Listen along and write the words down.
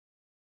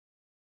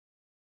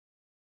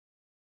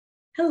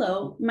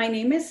Hello, my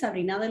name is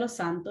Sabrina de los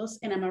Santos,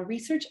 and I'm a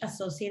research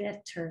associate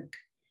at Turk,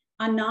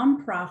 a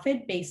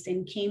nonprofit based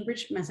in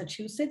Cambridge,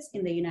 Massachusetts,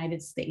 in the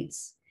United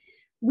States.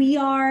 We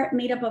are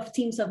made up of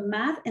teams of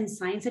math and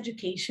science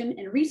education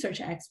and research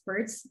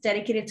experts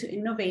dedicated to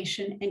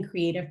innovation and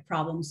creative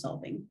problem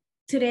solving.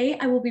 Today,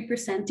 I will be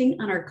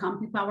presenting on our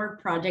CompuPower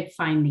project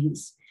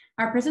findings.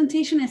 Our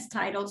presentation is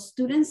titled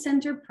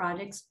Student-Centered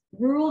Projects,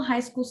 Rural High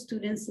School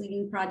Students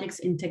Leading Projects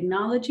in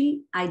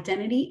Technology,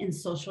 Identity, and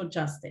Social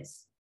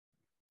Justice.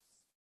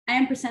 I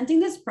am presenting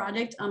this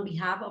project on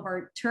behalf of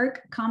our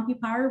Turk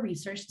CompuPower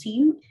research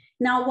team.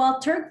 Now,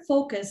 while Turk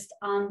focused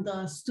on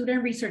the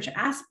student research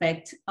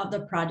aspect of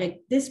the project,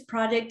 this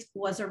project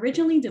was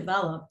originally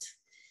developed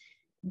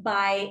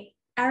by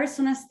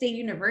Arizona State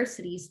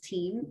University's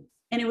team,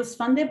 and it was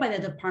funded by the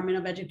Department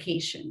of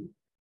Education.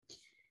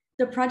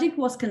 The project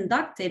was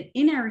conducted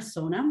in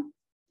Arizona,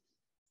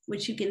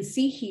 which you can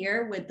see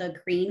here with the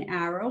green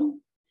arrow,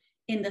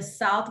 in the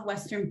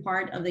southwestern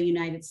part of the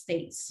United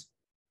States.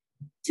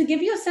 To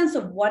give you a sense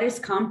of what is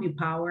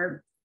CompuPower,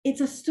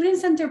 it's a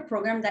student-centered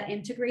program that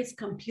integrates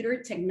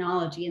computer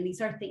technology. And these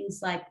are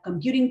things like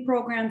computing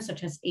programs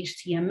such as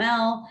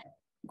HTML,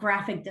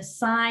 graphic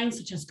design,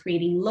 such as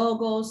creating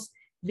logos,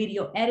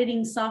 video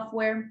editing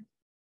software.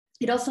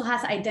 It also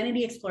has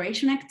identity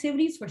exploration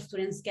activities where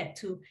students get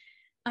to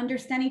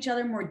understand each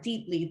other more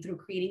deeply through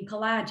creating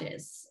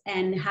collages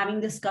and having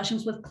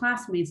discussions with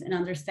classmates and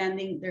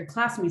understanding their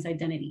classmates'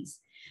 identities,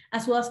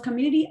 as well as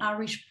community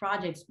outreach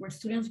projects where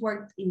students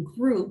worked in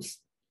groups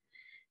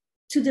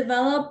to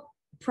develop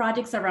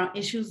projects around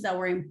issues that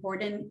were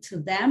important to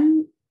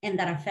them and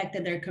that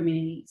affected their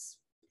communities.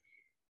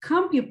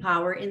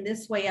 CompuPower in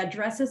this way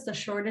addresses the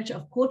shortage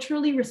of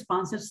culturally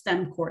responsive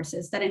STEM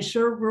courses that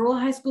ensure rural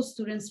high school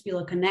students feel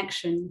a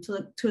connection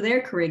to their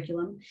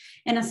curriculum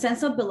and a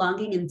sense of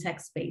belonging in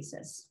tech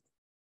spaces.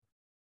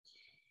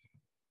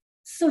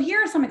 So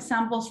here are some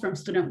examples from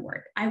student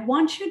work. I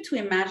want you to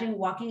imagine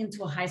walking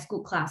into a high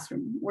school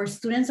classroom where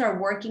students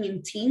are working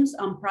in teams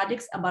on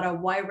projects about a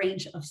wide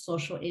range of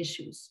social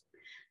issues.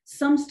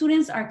 Some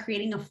students are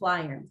creating a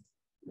flyer,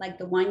 like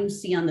the one you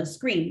see on the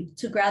screen,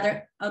 to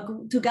gather a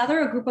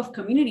group of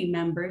community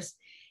members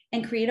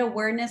and create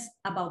awareness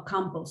about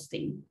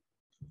composting.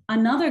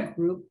 Another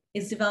group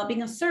is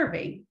developing a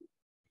survey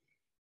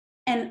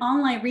and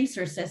online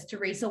resources to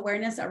raise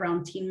awareness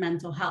around teen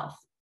mental health.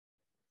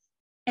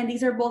 And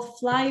these are both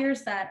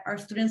flyers that our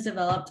students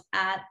developed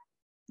at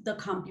the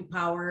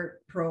CompuPower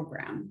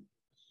program.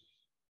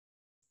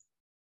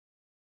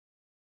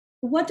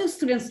 What do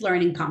students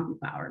learn in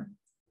CompuPower?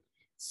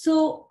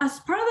 So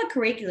as part of the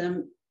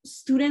curriculum,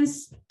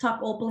 students talk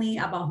openly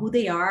about who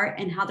they are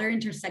and how their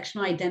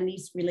intersectional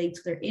identities relate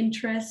to their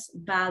interests,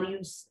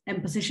 values,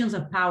 and positions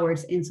of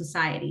powers in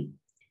society.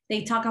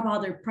 They talk about how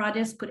their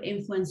projects could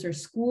influence their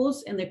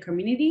schools and their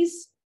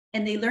communities,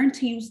 and they learn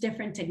to use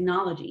different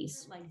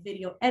technologies like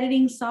video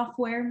editing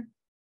software,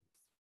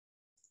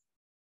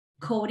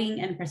 coding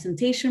and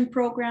presentation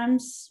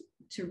programs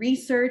to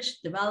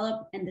research,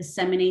 develop, and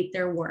disseminate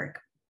their work.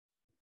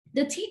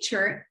 The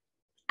teacher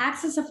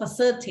acts as a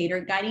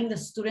facilitator, guiding the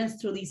students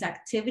through these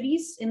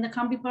activities in the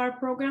CompuPower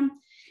program,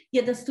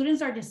 yet the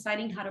students are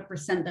deciding how to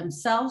present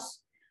themselves,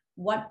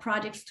 what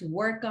projects to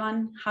work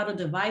on, how to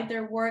divide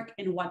their work,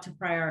 and what to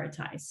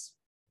prioritize.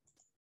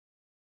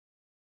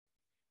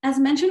 As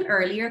mentioned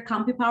earlier,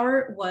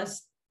 CompuPower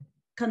was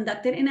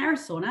conducted in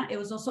Arizona. It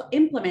was also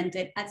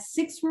implemented at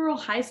 6 rural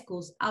high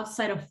schools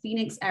outside of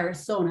Phoenix,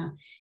 Arizona.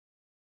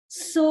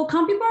 So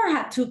CompuPower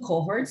had 2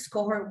 cohorts.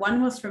 Cohort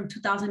 1 was from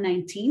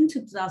 2019 to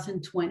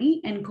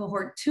 2020, and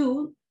cohort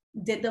 2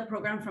 did the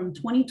program from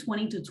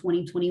 2020 to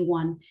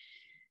 2021.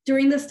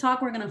 During this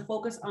talk, we're going to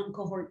focus on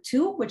cohort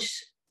 2,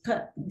 which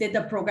did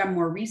the program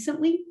more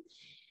recently.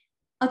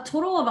 A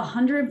total of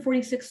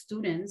 146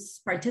 students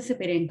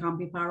participated in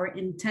CompuPower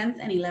in 10th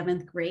and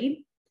 11th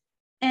grade.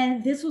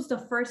 And this was the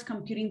first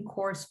computing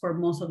course for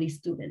most of these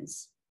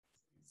students.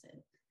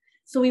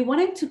 So we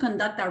wanted to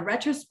conduct a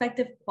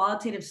retrospective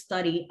qualitative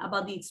study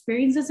about the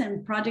experiences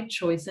and project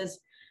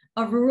choices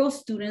of rural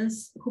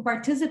students who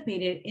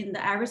participated in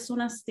the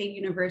Arizona State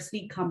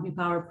University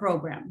CompuPower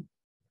program.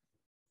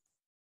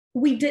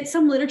 We did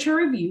some literature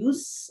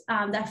reviews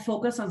that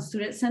focus on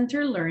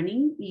student-centered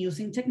learning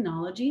using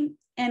technology.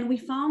 And we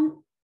found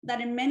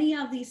that in many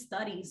of these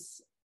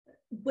studies,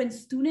 when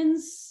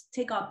students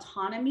take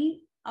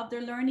autonomy of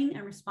their learning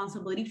and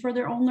responsibility for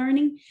their own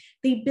learning,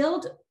 they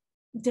build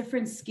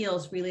different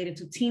skills related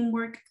to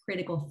teamwork,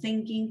 critical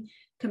thinking,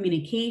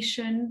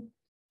 communication,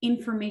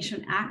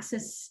 information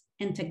access,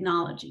 and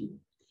technology.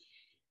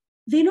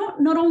 They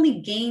don't not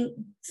only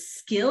gain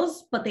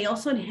skills, but they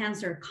also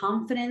enhance their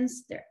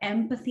confidence, their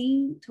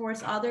empathy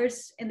towards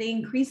others, and they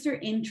increase their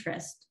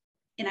interest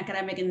in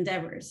academic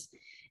endeavors.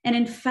 And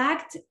in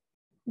fact,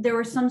 there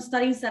were some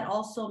studies that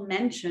also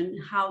mentioned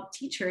how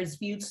teachers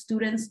viewed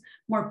students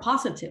more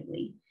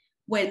positively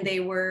when they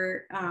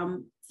were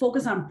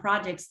focused on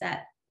projects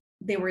that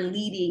they were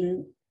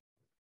leading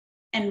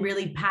and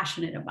really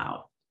passionate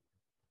about.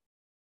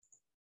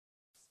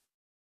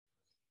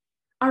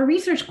 Our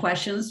research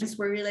questions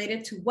were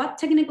related to what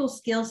technical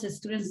skills the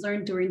students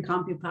learned during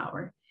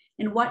CompuPower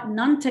and what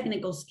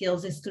non-technical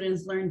skills the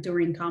students learned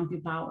during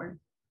CompuPower.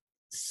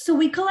 So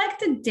we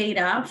collected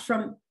data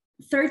from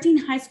 13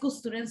 high school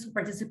students who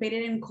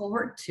participated in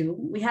cohort 2.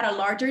 We had a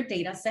larger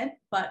data set,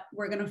 but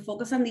we're going to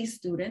focus on these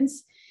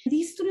students.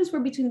 These students were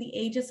between the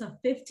ages of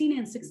 15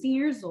 and 16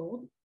 years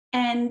old,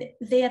 and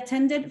they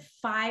attended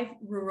 5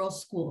 rural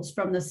schools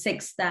from the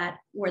 6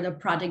 where the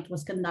project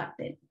was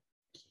conducted.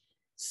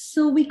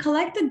 So we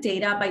collected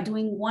data by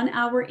doing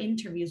 1-hour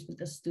interviews with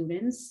the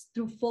students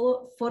through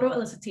photo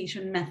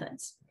elicitation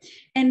methods.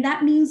 And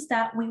that means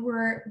that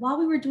while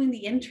we were doing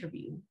the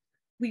interview,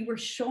 we were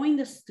showing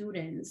the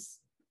students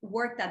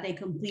work that they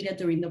completed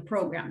during the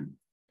program.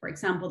 For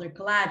example, their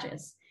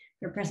collages,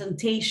 their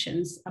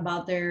presentations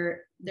about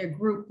their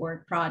group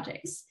work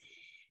projects,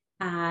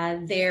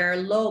 their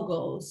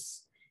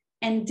logos,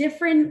 and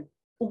different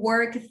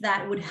work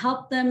that would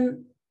help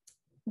them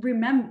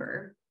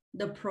remember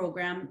the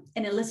program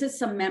and elicit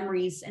some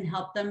memories and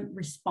help them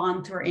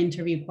respond to our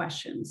interview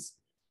questions.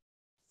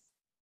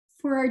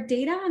 For our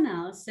data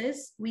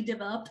analysis, we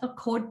developed a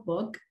code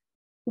book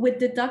with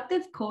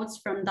deductive codes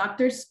from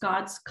Dr.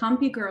 Scott's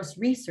CompuGirls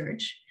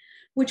research,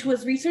 which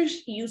was research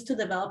used to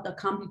develop the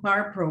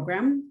CompuPower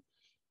program.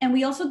 And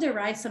we also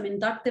derived some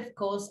inductive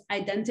codes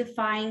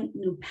identifying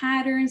new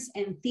patterns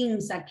and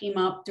themes that came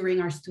up during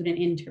our student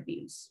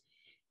interviews.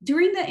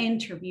 During the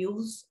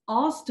interviews,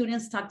 all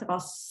students talked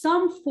about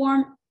some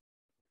form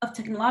of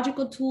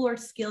technological tool or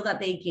skill that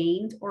they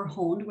gained or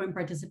honed when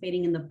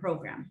participating in the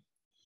program.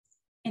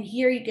 And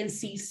here you can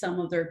see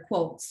some of their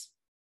quotes.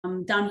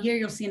 Down here,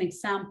 you'll see an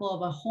example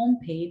of a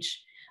homepage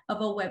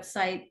of a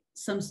website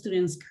some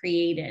students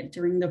created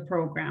during the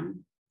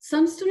program.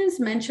 Some students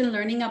mentioned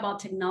learning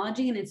about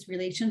technology and its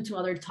relation to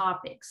other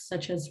topics,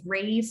 such as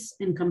race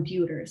and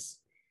computers.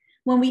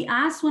 When we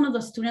asked one of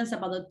the students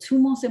about the 2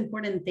 most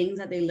important things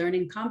that they learned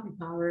in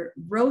CompuPower,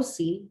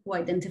 Rosie, who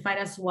identified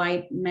as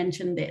white,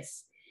 mentioned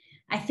this.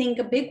 I think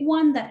a big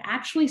one that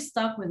actually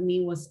stuck with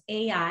me was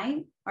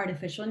AI,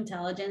 artificial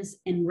intelligence,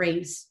 and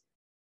race.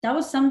 That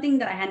was something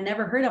that I had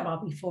never heard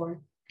about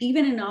before,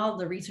 even in all of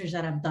the research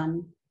that I've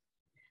done.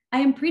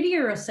 I am pretty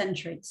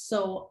Eurocentric,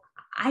 so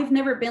I've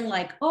never been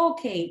like, oh,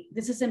 okay,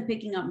 this isn't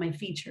picking up my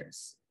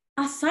features.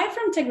 Aside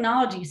from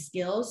technology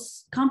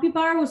skills,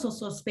 CompuPower was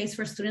also a space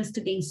for students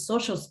to gain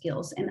social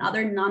skills and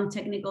other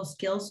non-technical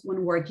skills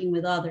when working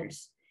with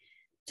others,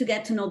 to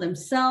get to know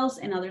themselves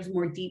and others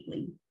more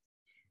deeply.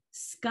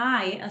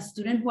 Sky, a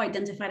student who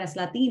identified as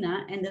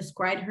Latina and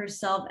described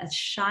herself as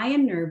shy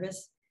and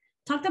nervous,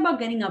 talked about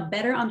getting a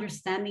better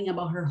understanding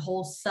about her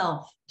whole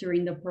self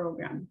during the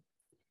program.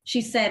 She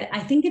said,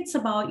 I think it's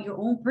about your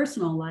own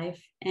personal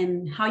life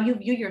and how you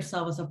view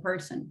yourself as a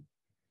person.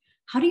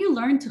 How do you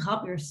learn to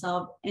help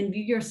yourself and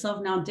view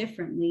yourself now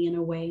differently in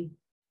a way?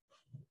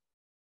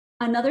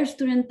 Another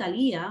student,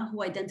 Talia,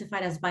 who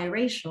identified as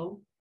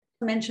biracial,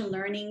 mentioned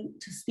learning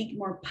to speak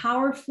more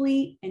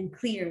powerfully and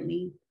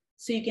clearly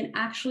so you can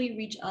actually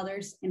reach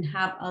others and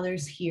have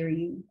others hear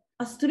you.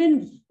 A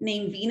student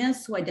named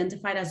Venus, who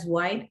identified as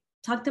white,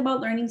 talked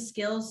about learning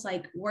skills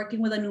like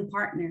working with a new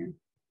partner,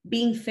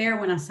 being fair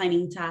when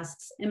assigning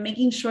tasks, and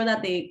making sure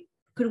that they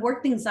could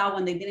work things out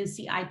when they didn't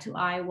see eye to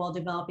eye while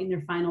developing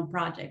their final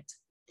project.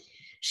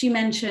 She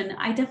mentioned,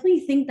 I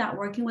definitely think that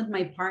working with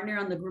my partner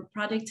on the group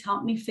project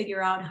helped me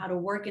figure out how to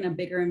work in a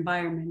bigger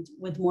environment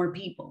with more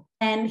people.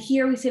 And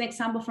here we see an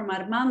example from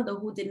Armando,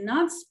 who did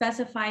not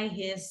specify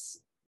his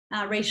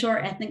racial or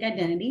ethnic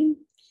identity.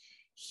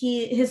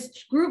 His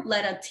group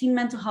led a teen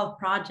mental health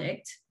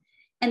project,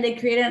 and they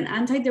created an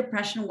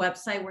anti-depression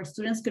website where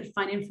students could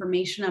find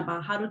information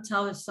about how to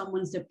tell if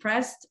someone's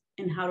depressed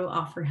and how to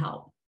offer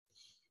help.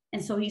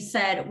 And so he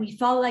said, we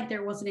felt like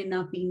there wasn't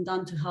enough being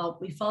done to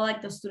help. We felt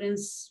like the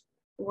students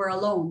were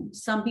alone.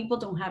 Some people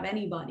don't have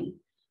anybody.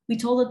 We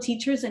told the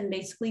teachers and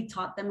basically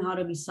taught them how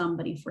to be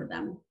somebody for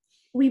them.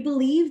 We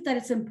believe that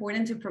it's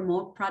important to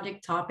promote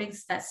project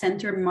topics that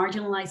center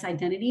marginalized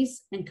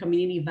identities and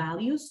community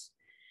values,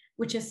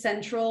 which is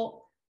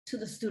central to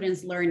the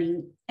students'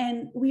 learning.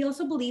 And we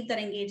also believe that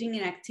engaging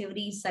in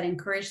activities that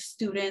encourage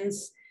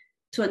students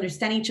to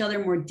understand each other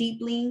more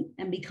deeply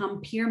and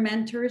become peer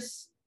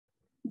mentors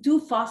do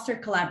foster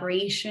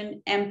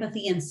collaboration,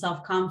 empathy, and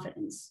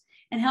self-confidence,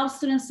 and help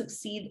students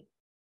succeed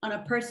on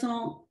a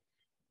personal,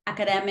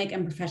 academic,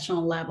 and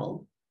professional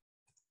level.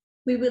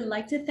 We would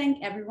like to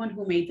thank everyone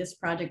who made this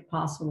project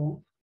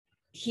possible.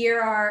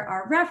 Here are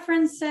our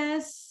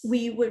references.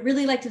 We would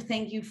really like to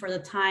thank you for the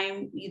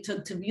time you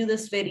took to view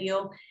this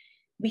video.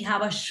 We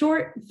have a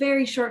short,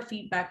 very short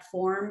feedback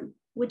form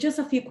with just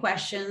a few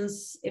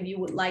questions. If you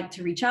would like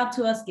to reach out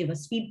to us, give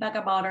us feedback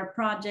about our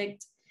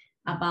project,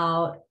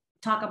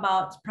 talk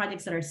about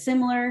projects that are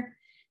similar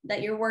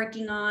that you're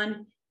working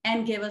on,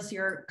 and give us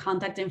your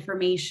contact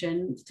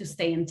information to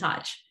stay in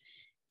touch.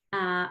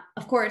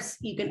 Of course,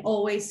 you can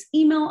always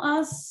email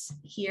us.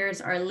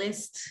 Here's our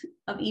list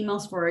of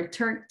emails for our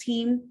Turk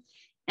team.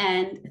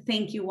 And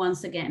thank you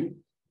once again.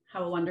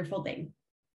 Have a wonderful day.